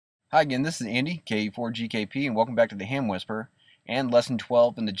Hi again, this is Andy, K4GKP, and welcome back to the Ham Whisperer and Lesson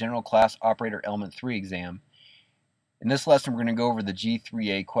 12 in the General Class Operator Element 3 exam. In this lesson, we're going to go over the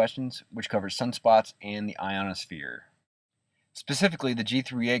G3A questions, which covers sunspots and the ionosphere. Specifically, the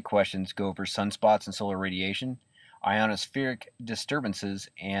G3A questions go over sunspots and solar radiation, ionospheric disturbances,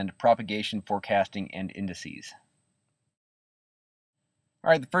 and propagation forecasting and indices.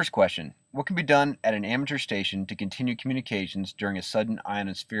 Alright, the first question. What can be done at an amateur station to continue communications during a sudden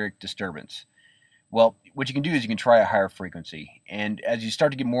ionospheric disturbance? Well, what you can do is you can try a higher frequency. And as you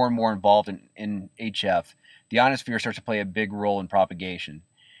start to get more and more involved in HF, the ionosphere starts to play a big role in propagation.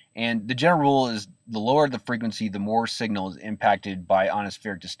 And the general rule is the lower the frequency, the more signal is impacted by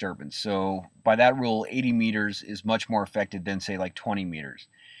ionospheric disturbance. So by that rule, 80 meters is much more effective than, say, like 20 meters.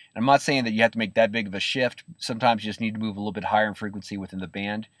 And I'm not saying that you have to make that big of a shift. Sometimes you just need to move a little bit higher in frequency within the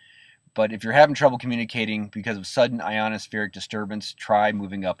band. But if you're having trouble communicating because of sudden ionospheric disturbance, try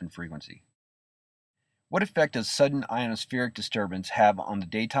moving up in frequency. What effect does sudden ionospheric disturbance have on the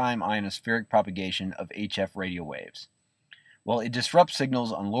daytime ionospheric propagation of HF radio waves? Well, it disrupts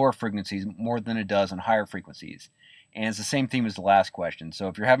signals on lower frequencies more than it does on higher frequencies. And it's the same theme as the last question. So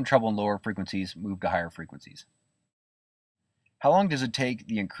if you're having trouble in lower frequencies, move to higher frequencies. How long does it take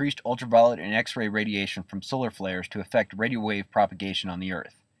the increased ultraviolet and X-ray radiation from solar flares to affect radio wave propagation on the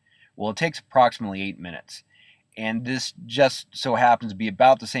Earth? Well, it takes approximately 8 minutes. And this just so happens to be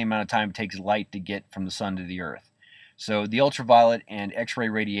about the same amount of time it takes light to get from the sun to the Earth. So the ultraviolet and X-ray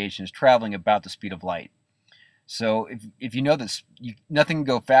radiation is traveling about the speed of light. So if you know that nothing can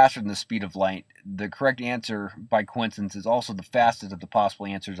go faster than the speed of light, the correct answer by coincidence is also the fastest of the possible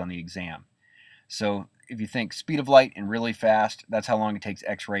answers on the exam. So if you think speed of light and really fast, that's how long it takes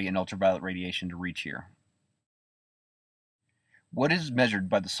X-ray and ultraviolet radiation to reach here. What is measured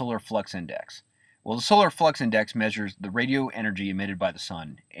by the solar flux index? Well, the solar flux index measures the radio energy emitted by the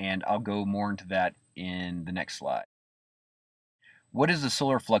sun, and I'll go more into that in the next slide. What is the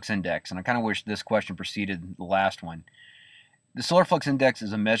solar flux index? And I kind of wish this question preceded the last one. The solar flux index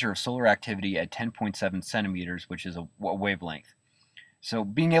is a measure of solar activity at 10.7 centimeters, which is a wavelength. So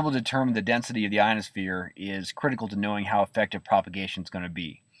being able to determine the density of the ionosphere is critical to knowing how effective propagation is going to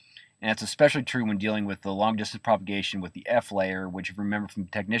be. And it's especially true when dealing with the long-distance propagation with the F layer, which, if you remember from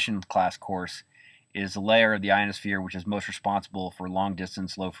the technician class course, is the layer of the ionosphere which is most responsible for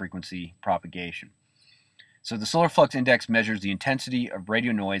long-distance, low-frequency propagation. So the solar flux index measures the intensity of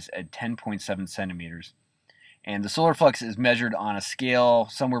radio noise at 10.7 centimeters. And the solar flux is measured on a scale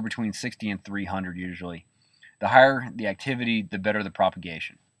somewhere between 60 and 300 usually. The higher the activity, the better the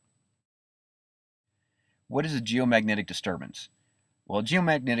propagation. What is a geomagnetic disturbance? Well, a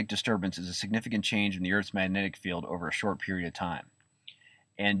geomagnetic disturbance is a significant change in the Earth's magnetic field over a short period of time.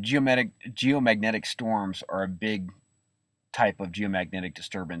 And geomagnetic storms are a big type of geomagnetic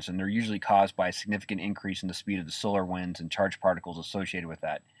disturbance, and they're usually caused by a significant increase in the speed of the solar winds and charged particles associated with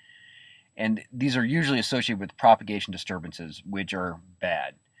that. And these are usually associated with propagation disturbances, which are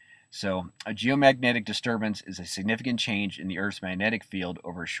bad. So a geomagnetic disturbance is a significant change in the Earth's magnetic field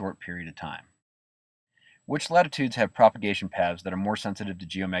over a short period of time. Which latitudes have propagation paths that are more sensitive to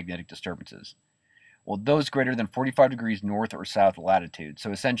geomagnetic disturbances? Well, those greater than 45 degrees north or south latitude,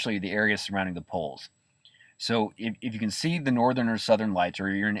 so essentially the areas surrounding the poles. So if you can see the northern or southern lights, or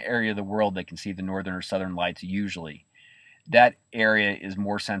you're in an area of the world that can see the northern or southern lights usually, that area is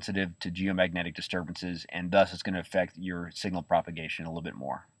more sensitive to geomagnetic disturbances, and thus it's going to affect your signal propagation a little bit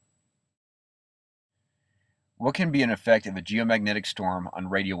more. What can be an effect of a geomagnetic storm on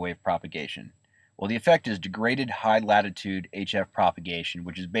radio wave propagation? Well, the effect is degraded high latitude HF propagation,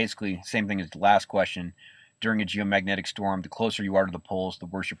 which is basically the same thing as the last question. During a geomagnetic storm, the closer you are to the poles, the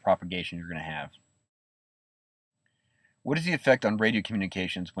worse your propagation you're going to have. What is the effect on radio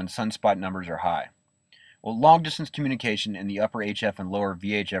communications when sunspot numbers are high? Well, long distance communication in the upper HF and lower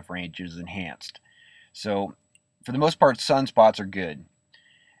VHF ranges is enhanced. So, for the most part, sunspots are good.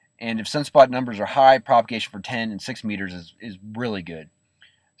 And if sunspot numbers are high, propagation for 10 and 6 meters is really good.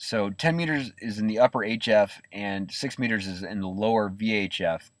 So 10 meters is in the upper HF and 6 meters is in the lower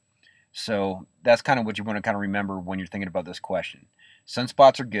VHF. So that's kind of what you want to kind of remember when you're thinking about this question.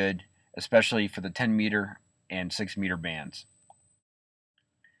 Sunspots are good, especially for the 10 meter and 6 meter bands.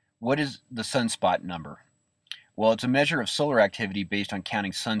 What is the sunspot number? Well, it's a measure of solar activity based on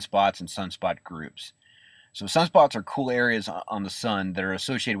counting sunspots and sunspot groups. So sunspots are cool areas on the sun that are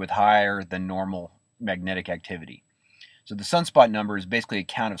associated with higher than normal magnetic activity. So the sunspot number is basically a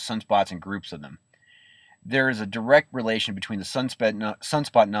count of sunspots and groups of them. There is a direct relation between the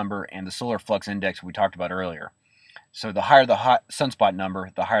sunspot number and the solar flux index we talked about earlier. So the higher the sunspot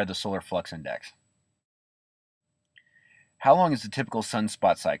number, the higher the solar flux index. How long is the typical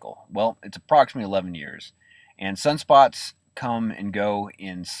sunspot cycle? Well, it's approximately 11 years. And sunspots come and go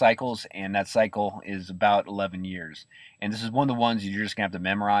in cycles, and that cycle is about 11 years. And this is one of the ones you're just going to have to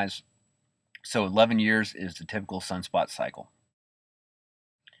memorize. So 11 years is the typical sunspot cycle.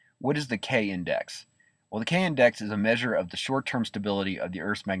 What is the K index? Well, the K index is a measure of the short-term stability of the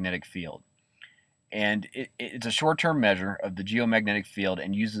Earth's magnetic field. And it's a short-term measure of the geomagnetic field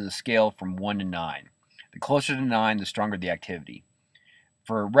and uses a scale from 1 to 9. The closer to 9, the stronger the activity.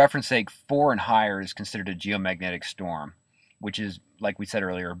 For reference sake, 4 and higher is considered a geomagnetic storm, which is, like we said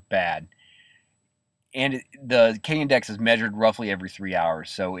earlier, bad. And the K index is measured roughly every 3 hours,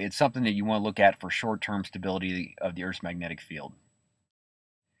 so it's something that you want to look at for short-term stability of the Earth's magnetic field.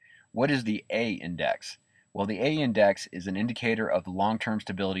 What is the A index? Well, the A index is an indicator of the long-term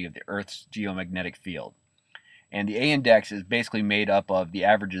stability of the Earth's geomagnetic field. And the A index is basically made up of the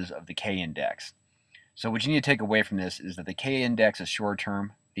averages of the K index. So what you need to take away from this is that the K index is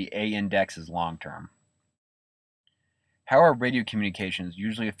short-term, the A index is long-term. How are radio communications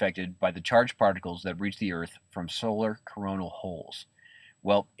usually affected by the charged particles that reach the Earth from solar coronal holes?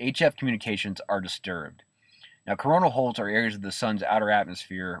 Well, HF communications are disturbed. Now, coronal holes are areas of the sun's outer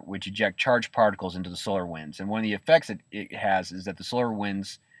atmosphere which eject charged particles into the solar winds. And one of the effects that it has is that the solar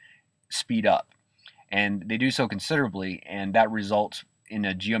winds speed up. And they do so considerably, and that results in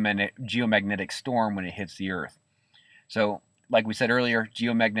a geomagnetic storm when it hits the Earth. So, like we said earlier,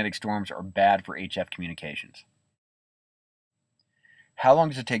 geomagnetic storms are bad for HF communications. How long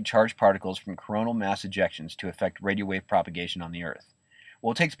does it take charged particles from coronal mass ejections to affect radio wave propagation on the Earth?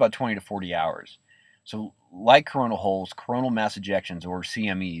 Well, it takes about 20 to 40 hours. So, like coronal holes, coronal mass ejections, or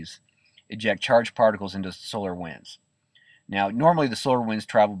CMEs, eject charged particles into solar winds. Now, normally the solar winds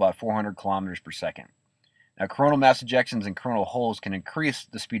travel about 400 kilometers per second. Now, coronal mass ejections and coronal holes can increase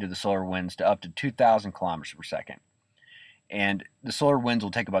the speed of the solar winds to up to 2,000 kilometers per second. And the solar winds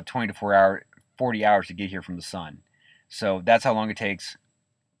will take about 20 to 40 hours to get here from the sun. So that's how long it takes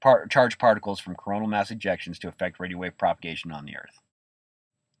charged particles from coronal mass ejections to affect radio wave propagation on the Earth.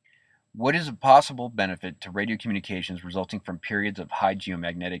 What is a possible benefit to radio communications resulting from periods of high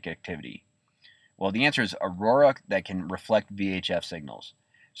geomagnetic activity? Well, the answer is aurora that can reflect VHF signals.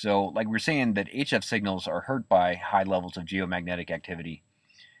 So, like we were saying, that HF signals are hurt by high levels of geomagnetic activity.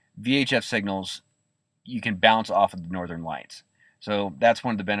 VHF signals, you can bounce off of the northern lights. So that's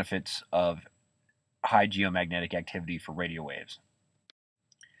one of the benefits of high geomagnetic activity for radio waves.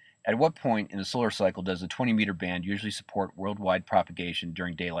 At what point in the solar cycle does the 20-meter band usually support worldwide propagation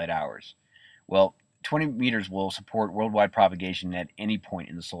during daylight hours? Well, 20 meters will support worldwide propagation at any point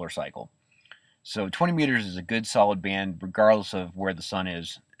in the solar cycle. So 20 meters is a good solid band regardless of where the sun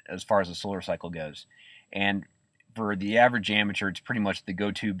is as far as the solar cycle goes. And for the average amateur, it's pretty much the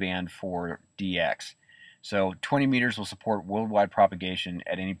go-to band for DX. So 20 meters will support worldwide propagation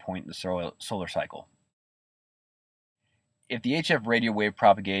at any point in the solar cycle. If the HF radio wave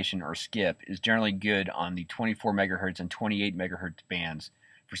propagation, or skip, is generally good on the 24 megahertz and 28 megahertz bands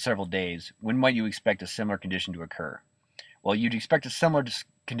for several days, when might you expect a similar condition to occur? Well, you'd expect a similar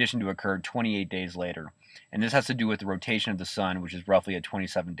condition to occur 28 days later, and this has to do with the rotation of the sun, which is roughly a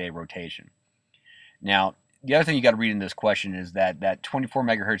 27-day rotation. Now, the other thing you got to read in this question is that 24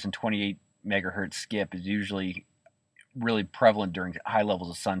 megahertz and 28 megahertz skip is usually really prevalent during high levels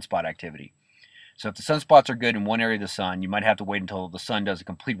of sunspot activity. So if the sunspots are good in one area of the sun, you might have to wait until the sun does a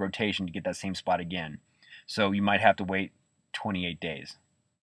complete rotation to get that same spot again. So you might have to wait 28 days.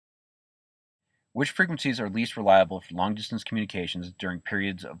 Which frequencies are least reliable for long-distance communications during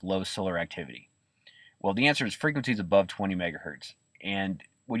periods of low solar activity? Well, the answer is frequencies above 20 megahertz. And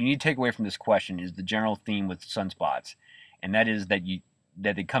what you need to take away from this question is the general theme with sunspots, and that is that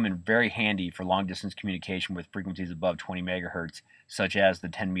they come in very handy for long-distance communication with frequencies above 20 megahertz, such as the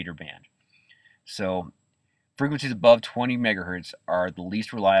 10-meter band. So frequencies above 20 megahertz are the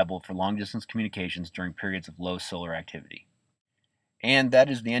least reliable for long-distance communications during periods of low solar activity. And that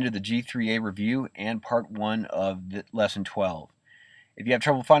is the end of the G3A review and part 1 of lesson 12. If you have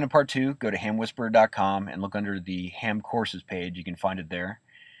trouble finding part 2, go to hamwhisperer.com and look under the Ham Courses page. You can find it there.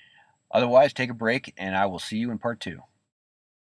 Otherwise, take a break, and I will see you in part 2.